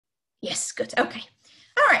Yes, good. Okay.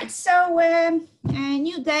 All right. So a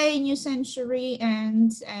new day, new century,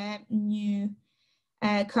 and new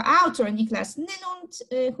co-author Niklas Nylund,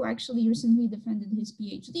 who actually recently defended his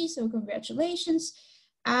PhD. So congratulations.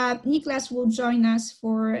 Niklas will join us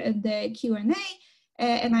for the Q&A,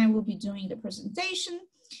 and I will be doing the presentation.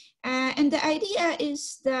 And the idea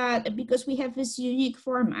is that because we have this unique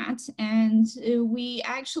format and we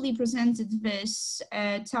actually presented this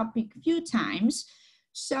topic a few times,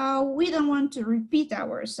 so we don't want to repeat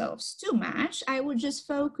ourselves too much. I would just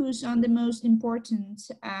focus on the most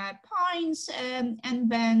important points and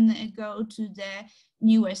then go to the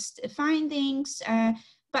newest findings.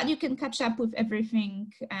 But you can catch up with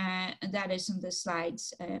everything that is on the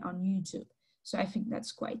slides on YouTube. So I think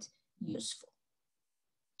that's quite useful.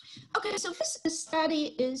 Okay, so this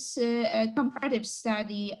study is a comparative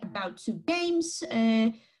study about two games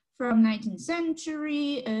from 19th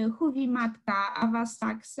century, Huvimatka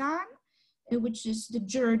Avasaksan, which is the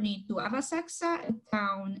journey to Avasaksa, a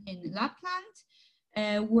town in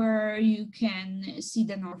Lapland, where you can see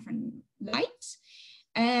the northern lights.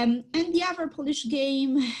 And the other Polish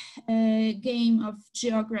game, game of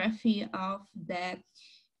geography of the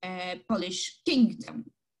Polish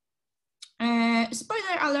kingdom.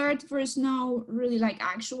 Spoiler alert, there is no really like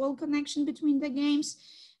actual connection between the games.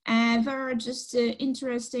 There are just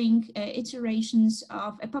interesting iterations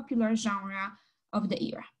of a popular genre of the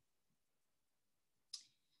era.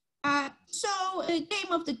 So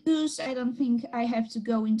Game of the Goose, I don't think I have to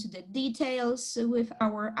go into the details with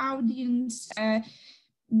our audience.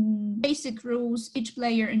 Basic rules, each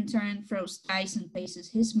player in turn throws dice and places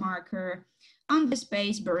his marker on the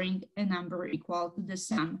space bearing a number equal to the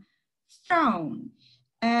sum thrown.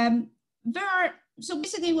 So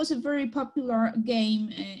basically it was a very popular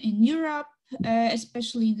game in Europe,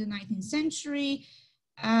 especially in the 19th century.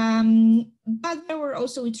 But there were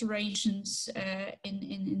also iterations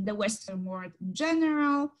in the Western world in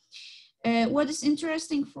general. What is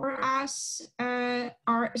interesting for us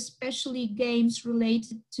are especially games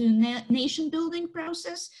related to nation building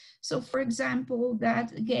process. So for example,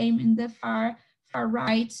 that game in the far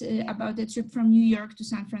right about the trip from New York to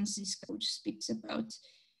San Francisco, which speaks about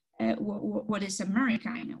what is America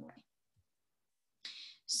in a way.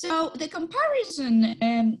 So the comparison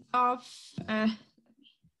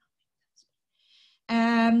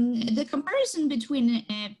between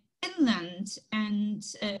Finland and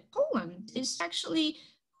Poland is actually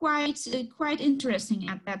quite interesting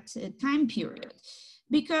at that time period,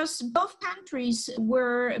 because both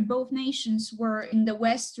nations were in the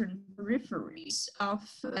western peripheries of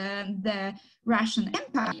the Russian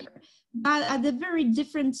Empire, but at the very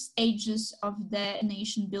different stages of the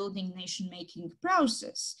nation building, nation making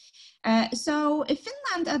process. So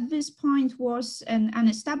Finland at this point was an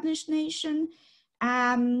unestablished nation,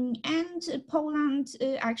 and Poland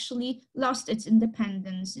actually lost its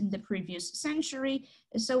independence in the previous century.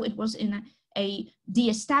 So it was in a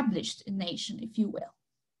de-established nation, if you will.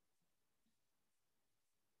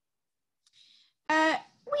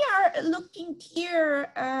 We are looking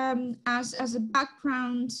here as a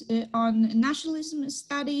background on nationalism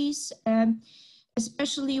studies,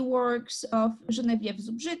 especially works of Geneviève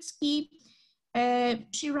Zubrzycki.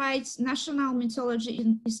 She writes, national mythology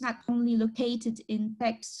is not only located in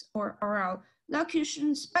texts or oral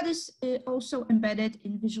locutions, but is also embedded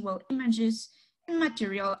in visual images and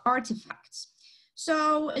material artifacts.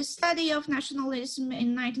 So a study of nationalism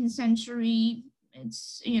in 19th century,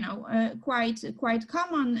 it's quite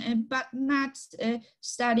common, but not a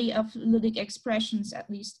study of ludic expressions, at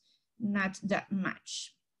least not that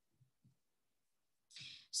much.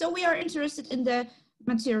 So we are interested in the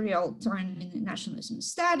material turn in nationalism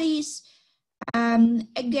studies.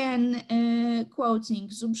 Again, quoting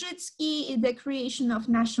Zubrzycki, the creation of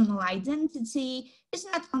national identity is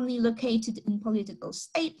not only located in political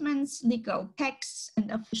statements, legal texts,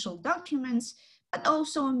 and official documents, but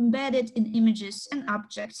also embedded in images and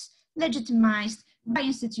objects, legitimized by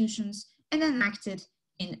institutions and enacted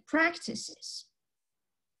in practices.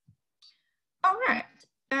 All right.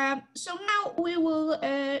 So now we will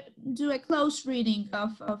do a close reading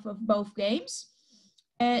of both games,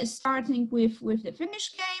 starting with the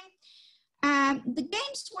Finnish game. The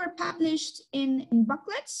games were published in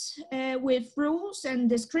booklets with rules and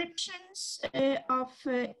descriptions of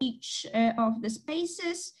each of the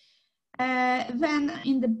spaces. Then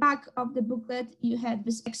in the back of the booklet, you had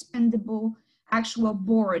this expandable actual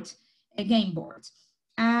board, a game board.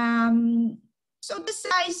 So the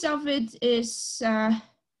size of it is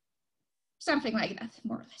something like that,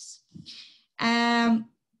 more or less.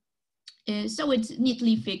 So it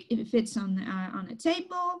neatly fits on a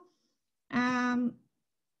table.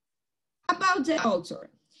 about the author.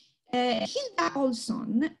 Hilda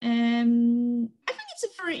Olsson, I think it's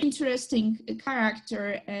a very interesting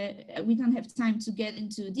character. We don't have time to get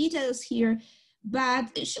into details here,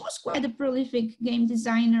 but she was quite a prolific game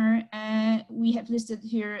designer. We have listed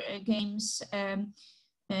here games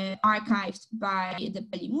archived by the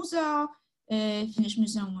Peli Museo, Finnish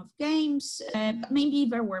Museum of Games, but maybe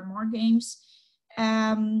there were more games.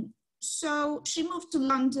 So she moved to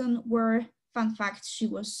London where, fun fact, she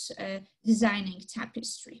was designing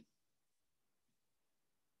tapestry.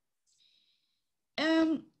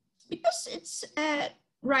 Because it's a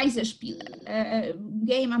Reisespiel, a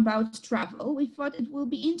game about travel, we thought it will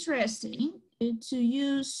be interesting to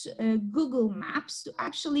use Google Maps to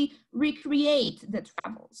actually recreate the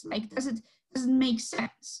travels. Like, does it make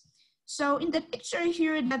sense? So in the picture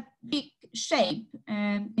here, that big shape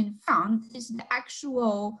in front is the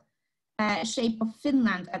actual shape of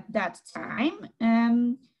Finland at that time.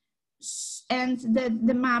 And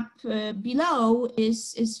the map below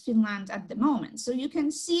is Finland at the moment. So you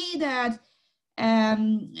can see that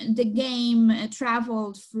the game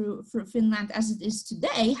traveled through Finland as it is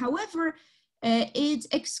today. However, it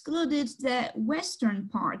excluded the western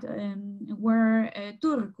part where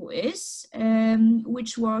Turku is,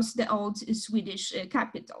 which was the old Swedish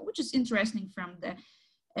capital, which is interesting from the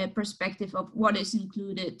perspective of what is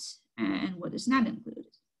included and what is not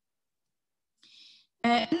included.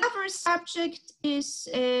 Another subject is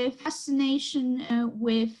fascination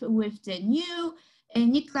with the new.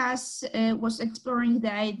 Niklas was exploring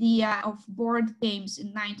the idea of board games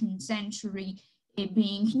in 19th century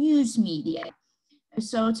being news media.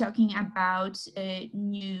 So talking about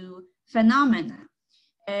new phenomena.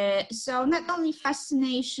 So not only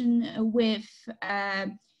fascination with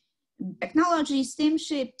technology,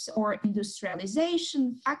 steamships or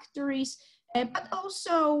industrialization, factories, but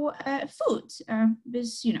also food,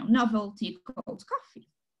 this novelty called coffee.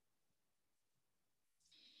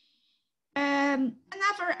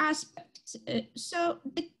 Another aspect, so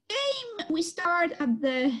the game, we start at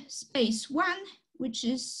the space 1, which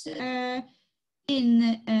is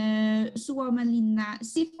in Suomenlinna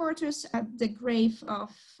Sea Fortress at the grave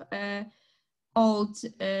of old,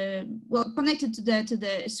 well, connected to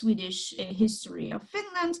the Swedish history of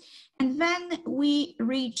Finland. And then we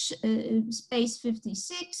reach space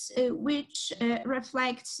 56, which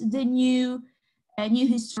reflects the new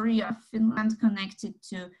history of Finland connected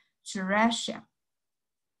to Russia.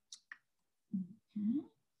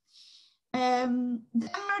 The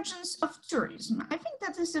emergence of tourism. I think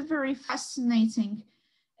that is a very fascinating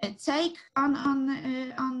take on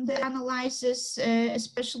the analysis,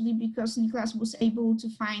 especially because Niklas was able to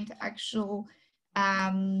find actual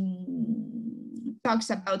talks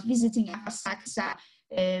about visiting Saksa,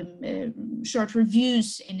 short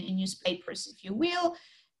reviews in newspapers, if you will.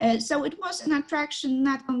 So it was an attraction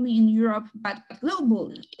not only in Europe, but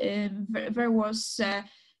globally. There was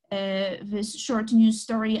this short news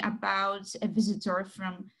story about a visitor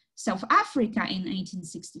from South Africa in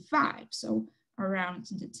 1865, so around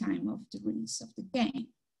the time of the release of the game.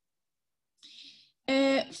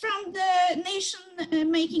 From the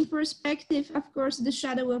nation-making perspective, of course, the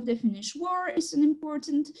shadow of the Finnish War is an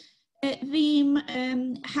important theme,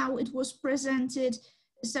 how it was presented.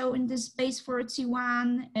 So in this space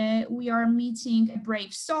 41, we are meeting a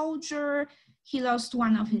brave soldier. He lost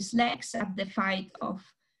one of his legs at the fight of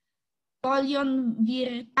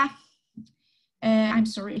Poljonvirta. I'm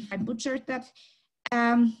sorry if I butchered that.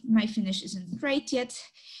 My Finnish isn't great yet.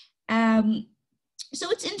 So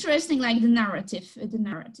it's interesting, like the narrative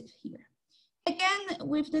here. Again,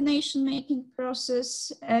 with the nation-making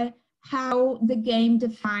process, how the game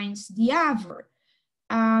defines the other.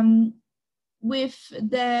 With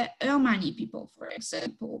the Romani people, for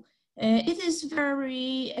example, it is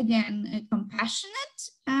very, again, compassionate,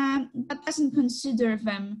 but doesn't consider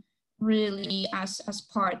them really as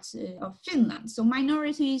part of Finland. So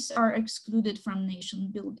minorities are excluded from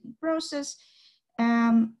nation-building process,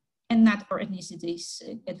 and not all ethnicities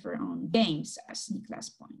get their own games, as Niklas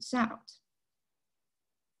points out.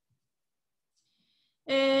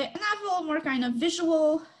 Another more kind of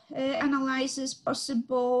visual analysis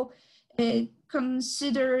possible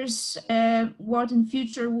considers what in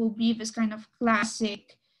future will be this kind of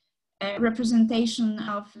classic representation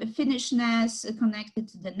of Finnishness connected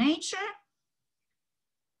to the nature.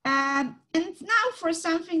 And now for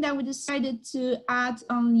something that we decided to add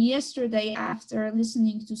on yesterday after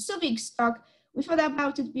listening to Suvik's talk. We thought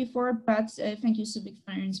about it before, but thank you, Suvik,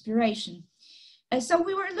 for your inspiration. So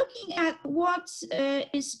we were looking at what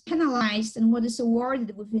is penalized and what is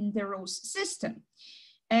awarded within the rules system.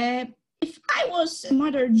 if I was a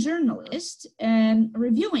modern journalist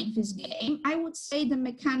reviewing this game, I would say the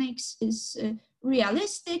mechanics is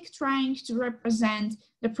realistic, trying to represent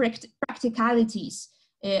the practicalities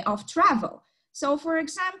of travel. So for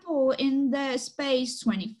example, in the space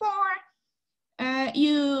 24,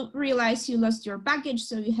 you realize you lost your baggage,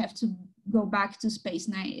 so you have to go back to space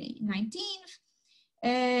 19.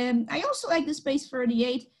 I also like the space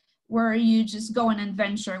 38, where you just go on an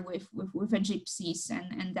adventure with a gypsies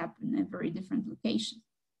and end up in a very different location.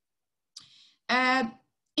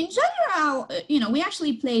 In general, we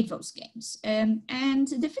actually played those games, and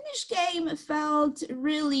the Finnish game felt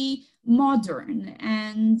really modern,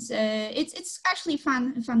 and it's actually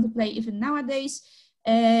fun to play even nowadays.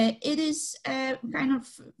 It is a kind of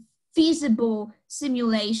feasible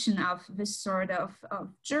simulation of this sort of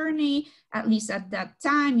journey, at least at that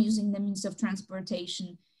time, using the means of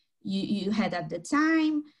transportation you had at the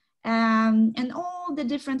time. And all the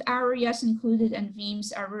different areas included and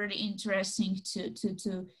themes are really interesting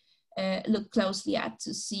to look closely at,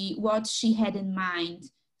 to see what she had in mind,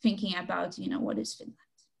 thinking about, what is Finland.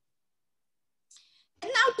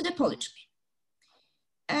 And now to the Polish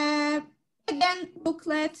game. Again,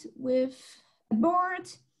 booklet with a board.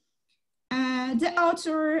 The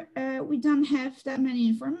author, we don't have that many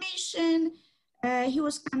information. He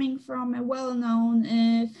was coming from a well-known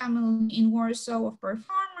family in Warsaw of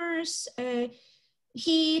performers.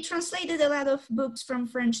 He translated a lot of books from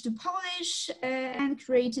French to Polish and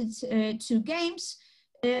created 2 games,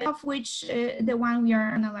 of which the one we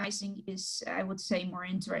are analyzing is, I would say, more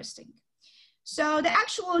interesting. So the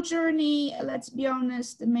actual journey, let's be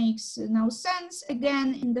honest, makes no sense.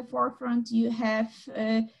 Again, in the forefront, you have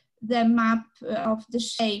the map of the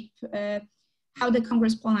shape, how the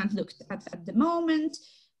Congress Poland looked at the moment.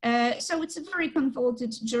 So it's a very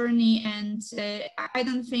convoluted journey, and I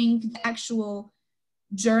don't think the actual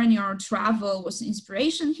journey or travel was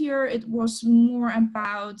inspiration here. It was more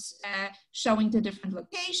about showing the different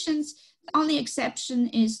locations. The only exception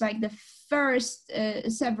is like the first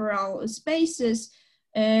several spaces,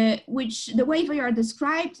 which the way they are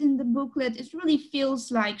described in the booklet, it really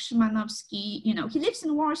feels like Szymanowski, he lives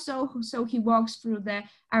in Warsaw, so he walks through the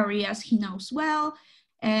areas he knows well,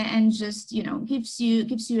 and just, gives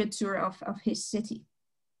you a tour of his city.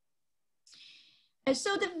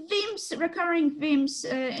 So the themes, recurring themes,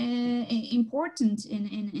 important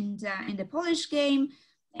in the Polish game,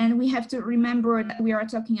 and we have to remember that we are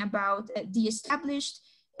talking about the established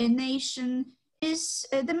nation, is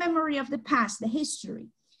the memory of the past, the history.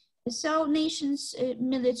 So nation's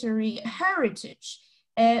military heritage.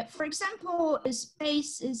 For example,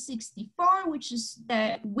 space 64, which is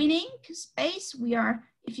the winning space.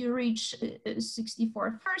 If you reach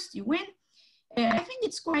 64 first, you win. I think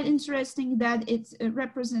it's quite interesting that it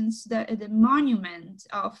represents the monument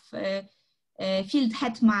of Field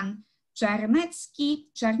Hetman Czarniecki,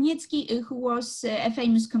 who was a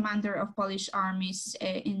famous commander of Polish armies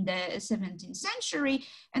in the 17th century.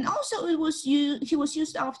 And also he was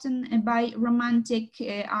used often by romantic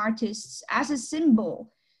artists as a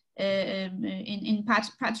symbol in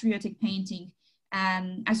patriotic painting,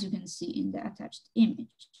 as you can see in the attached image.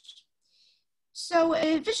 So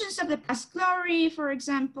visions of the past glory, for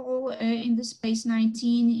example, in the space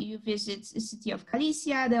 19, you visit the city of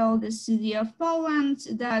Galicia, the oldest city of Poland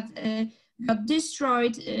that got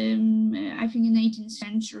destroyed, I think in the 18th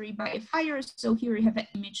century by a fire. So here you have an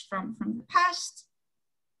image from the past.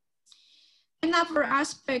 Another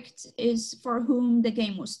aspect is for whom the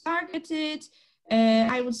game was targeted.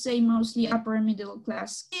 I would say mostly upper middle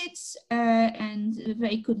class kids, and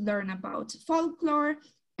they could learn about folklore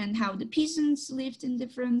and how the peasants lived in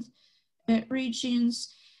different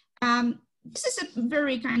regions. This is a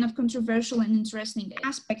very kind of controversial and interesting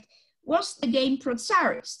aspect. Was the game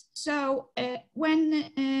pro-Tsarist? So when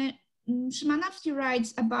Szymanowski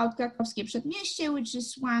writes about Krakowskie Przedmieście, which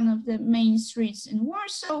is one of the main streets in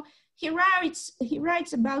Warsaw, he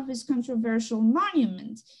writes about this controversial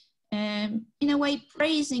monument, in a way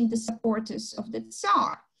praising the supporters of the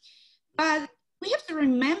Tsar. But we have to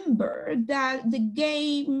remember that the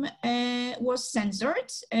game was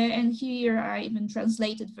censored, and here I even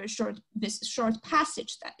translated this short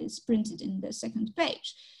passage that is printed in the second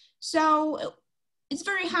page. So it's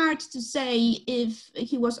very hard to say if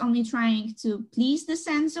he was only trying to please the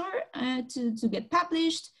censor to get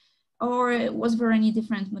published, or was there any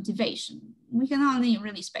different motivation? We can only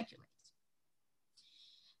really speculate.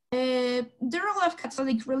 The role of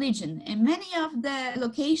Catholic religion. Many of the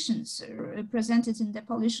locations presented in the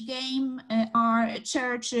Polish game are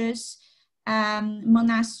churches,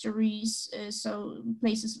 monasteries, so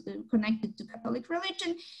places connected to Catholic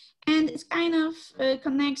religion. And it kind of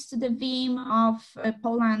connects to the theme of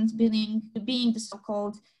Poland being the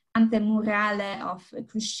so-called antemurale of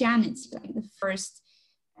Christianity, like the first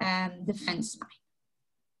defense line.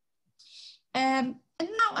 And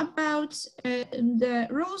now about the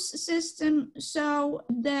rules system. So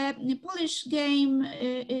the Polish game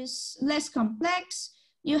is less complex.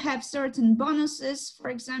 You have certain bonuses. For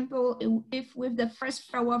example, if with the first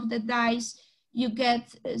throw of the dice, you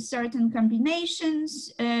get certain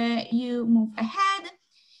combinations, you move ahead.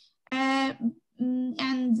 And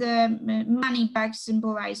money back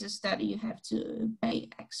symbolizes that you have to pay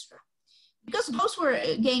extra. Because those were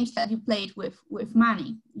games that you played with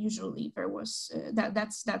money. Usually there was,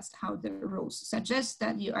 that's how the rules suggest,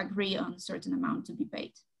 that you agree on a certain amount to be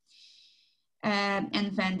paid.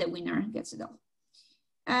 And then the winner gets it all.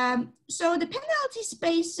 So the penalty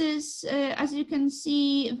spaces, as you can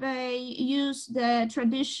see, they use the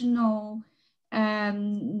traditional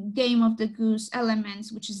game of the goose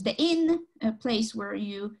elements, which is the inn, a place where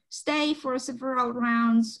you stay for several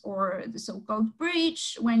rounds, or the so-called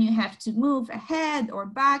bridge, when you have to move ahead or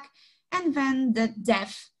back, and then the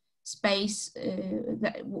death space,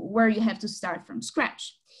 where you have to start from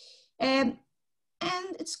scratch. And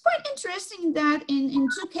it's quite interesting that in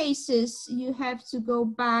two cases, you have to go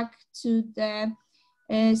back to the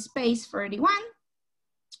space 31.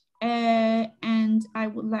 And I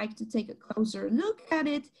would like to take a closer look at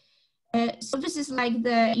it. So this is like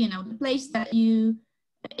the, the place that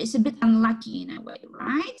is a bit unlucky in a way,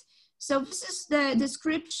 right? So this is the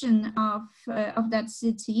description of that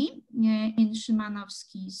city in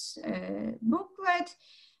Szymanowski's booklet.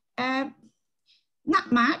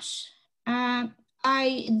 Not much.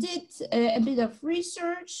 I did a bit of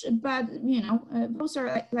research, but those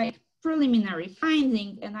are like preliminary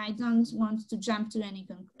finding, and I don't want to jump to any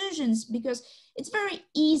conclusions, because it's very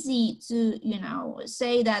easy to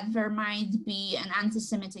say that there might be an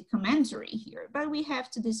anti-Semitic commentary here, but we have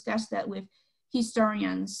to discuss that with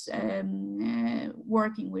historians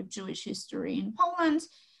working with Jewish history in Poland.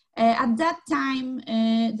 At that time,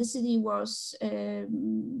 the city was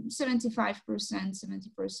 75%,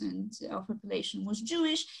 70% of population was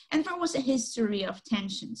Jewish, and there was a history of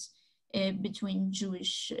tensions between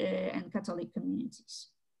Jewish and Catholic communities.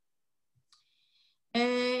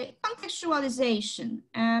 Contextualization.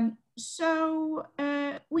 So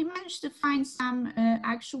we managed to find some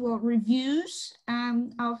actual reviews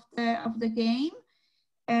of the game.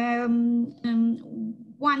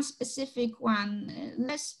 One specific one,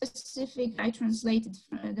 less specific, I translated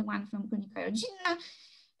the one from Konika Rodzina.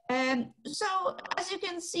 So as you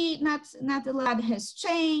can see, not a lot has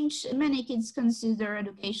changed. Many kids consider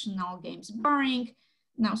educational games boring.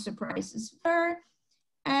 No surprises there.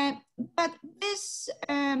 But this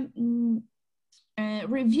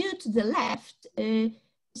review to the left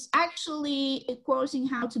is actually quoting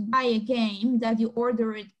how to buy a game that you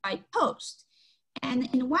order it by post. And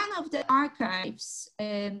in one of the archives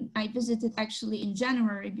I visited actually in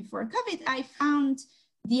January before COVID, I found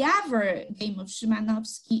the other game of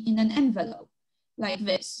Szymanowski in an envelope like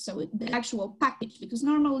this. So the actual package, because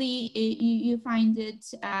normally you find it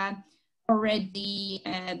already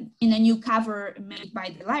in a new cover made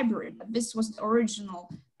by the library, but this was the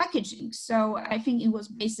original packaging. So I think it was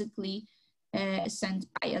basically sent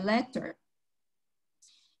by a letter.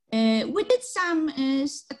 We did some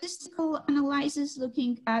statistical analysis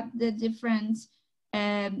looking at the different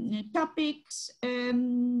topics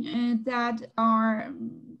that are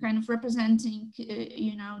kind of representing,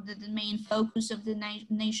 the main focus of the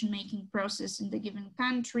nation-making process in the given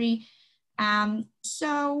country.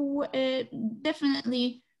 So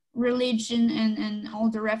definitely religion and all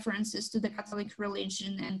the references to the Catholic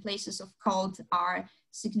religion and places of cult are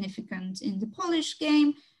significant in the Polish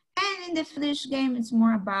game. And in the Finnish game, it's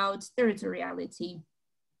more about territoriality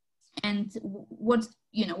and what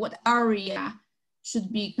area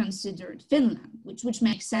should be considered Finland, which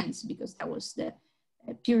makes sense because that was the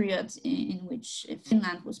period in which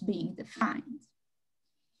Finland was being defined.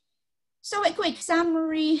 So a quick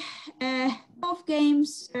summary, both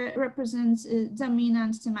games represent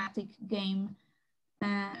dominant thematic game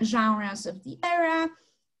genres of the era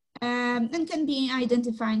and can be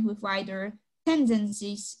identified with wider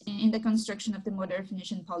tendencies in the construction of the modern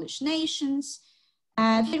Finnish and Polish nations.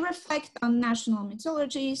 They reflect on national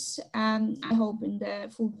mythologies. I hope in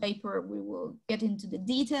the full paper we will get into the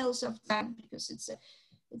details of that, because it's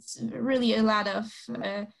really a lot of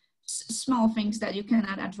small things that you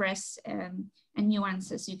cannot address and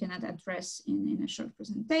nuances you cannot address in a short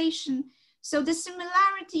presentation. So the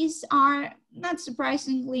similarities are, not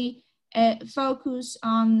surprisingly, focus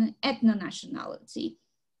on ethno-nationality.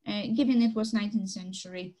 Given it was 19th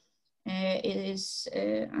century, it is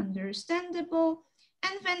understandable.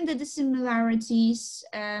 And then the dissimilarities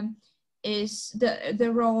is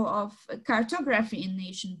the role of cartography in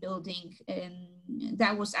nation building,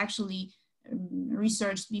 that was actually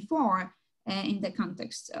researched before in the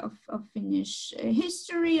context of Finnish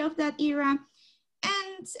history of that era.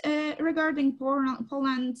 And regarding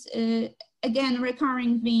Poland, again,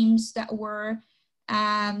 recurring themes that were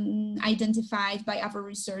identified by other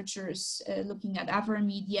researchers looking at other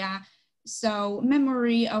media. So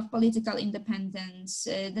memory of political independence,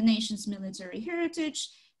 the nation's military heritage,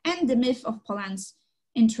 and the myth of Poland's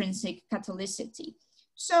intrinsic Catholicity.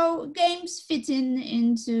 So games fit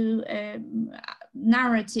into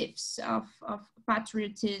narratives of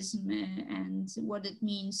patriotism and what it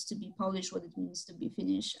means to be Polish, what it means to be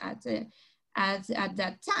Finnish at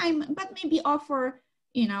that time, but maybe offer,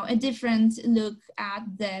 you know, a different look at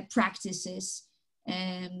the practices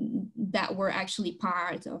that were actually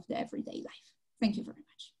part of the everyday life. Thank you very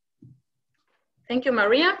much. Thank you,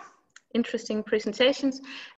 Maria. Interesting presentations.